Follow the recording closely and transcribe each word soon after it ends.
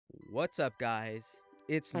What's up, guys?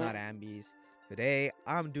 It's not Ambies. Today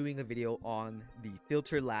I'm doing a video on the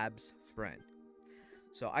Philter Phrend.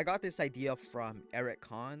 So I got this idea from Eric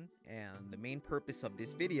Kahn, and the main purpose of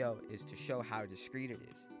this video is to show how discreet it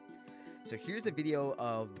is. So here's a video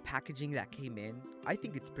of the packaging that came in. I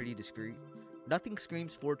think it's pretty discreet. Nothing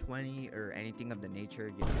screams 420 or anything of the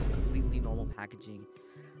nature, completely normal packaging.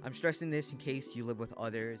 I'm stressing this in case you live with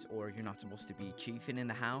others or you're not supposed to be chiefing in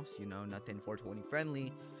the house, nothing 420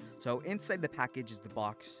 friendly. So inside the package is the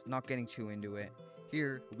box, not getting too into it.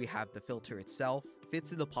 Here we have the filter itself,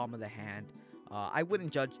 fits in the palm of the hand. I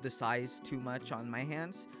wouldn't judge the size too much on my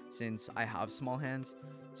hands since I have small hands.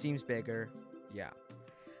 Seems bigger, yeah.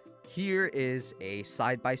 Here is a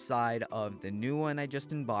side-by-side of the new one I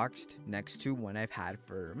just unboxed next to one I've had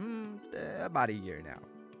for about a year now.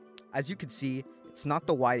 As you can see, it's not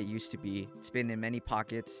the wide it used to be. It's been in many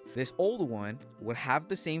pockets. This old one would have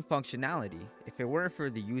the same functionality if it weren't for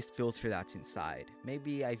the used filter that's inside.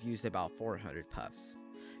 Maybe I've used about 400 puffs.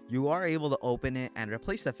 You are able to open it and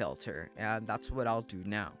replace the filter, and that's what I'll do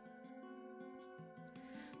now.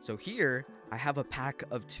 So here, I have a pack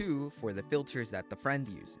of 2 for the filters that the Phrend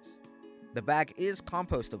uses. The bag is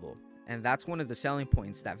compostable, and that's one of the selling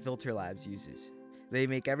points that Philter Labs uses. They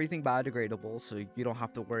make everything biodegradable, so you don't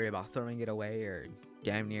have to worry about throwing it away or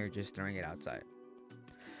damn near just throwing it outside.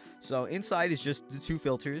 So inside is just the 2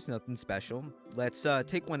 filters, nothing special. Let's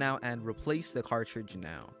take one out and replace the cartridge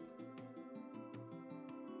now.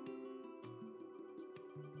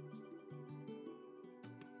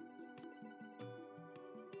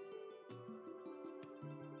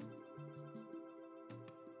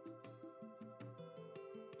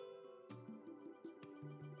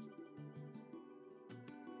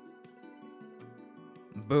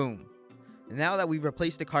 Boom. Now that we've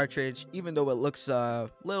replaced the cartridge, even though it looks a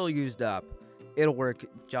little used up, it'll work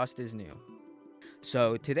just as new.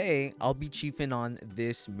 So today, I'll be chiefing on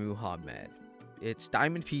this Muhammad. It's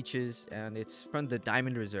Diamond Peaches, and it's from the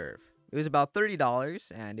Diamond Reserve. It was about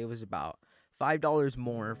 $30, and it was about $5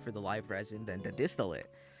 more for the live resin than the distillate.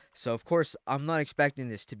 So of course, I'm not expecting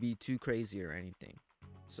this to be too crazy or anything.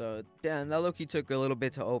 So damn, that low-key took a little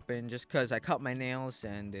bit to open just because I cut my nails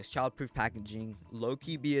and this childproof packaging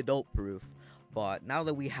low-key be adult-proof. But now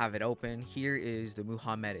that we have it open, here is the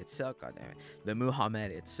Muhammad itself. God damn it, the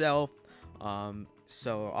Muhammad itself.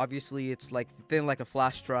 So obviously it's like thin like a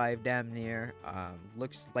flash drive, damn near.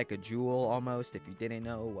 Looks like a jewel almost if you didn't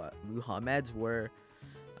know what Muhammads were.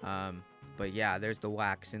 But yeah, there's the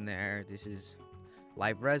wax in there. This is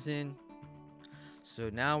live resin.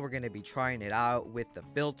 So now we're going to be trying it out with the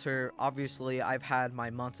filter. Obviously, I've had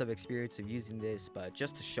my months of experience of using this, but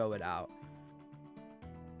just to show it out.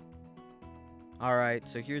 Alright,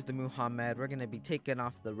 so here's the Muhammad. We're going to be taking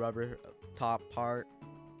off the rubber top part.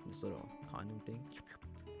 This little condom thing.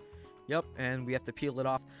 Yep, and we have to peel it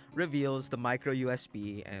off. Reveals the micro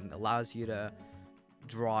USB and allows you to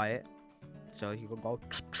draw it. So you can go.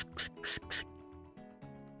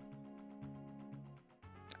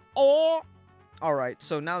 Oh! Alright,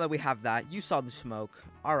 so now that we have that, you saw the smoke.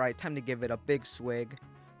 Alright, time to give it a big swig.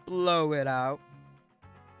 Blow it out.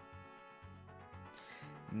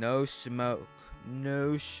 No smoke.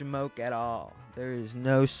 No smoke at all. There is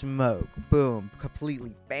no smoke. Boom.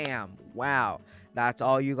 Completely. Bam. Wow. That's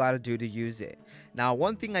all you gotta do to use it. Now,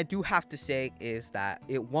 one thing I do have to say is that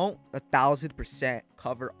it won't 1000%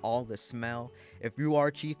 cover all the smell. If you are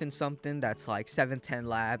chiefing something that's like 710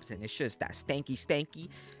 Labs and it's just that stanky,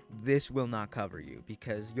 this will not cover you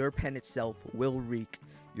because your pen itself will reek.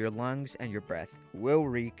 Your lungs and your breath will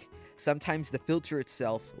reek. Sometimes the filter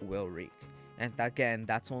itself will reek. And again,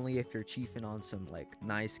 that's only if you're chiefing on some like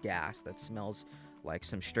nice gas that smells like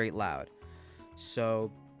some straight loud.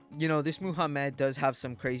 So, this Muhammad does have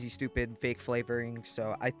some crazy, stupid, fake flavoring,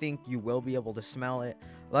 so I think you will be able to smell it.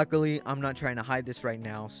 Luckily, I'm not trying to hide this right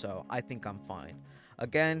now, so I think I'm fine.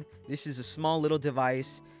 Again, this is a small little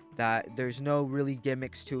device that there's no really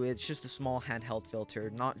gimmicks to it. It's just a small handheld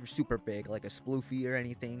filter, not super big like a sploofy or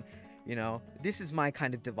anything. This is my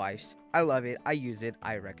kind of device. I love it. I use it.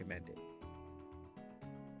 I recommend it.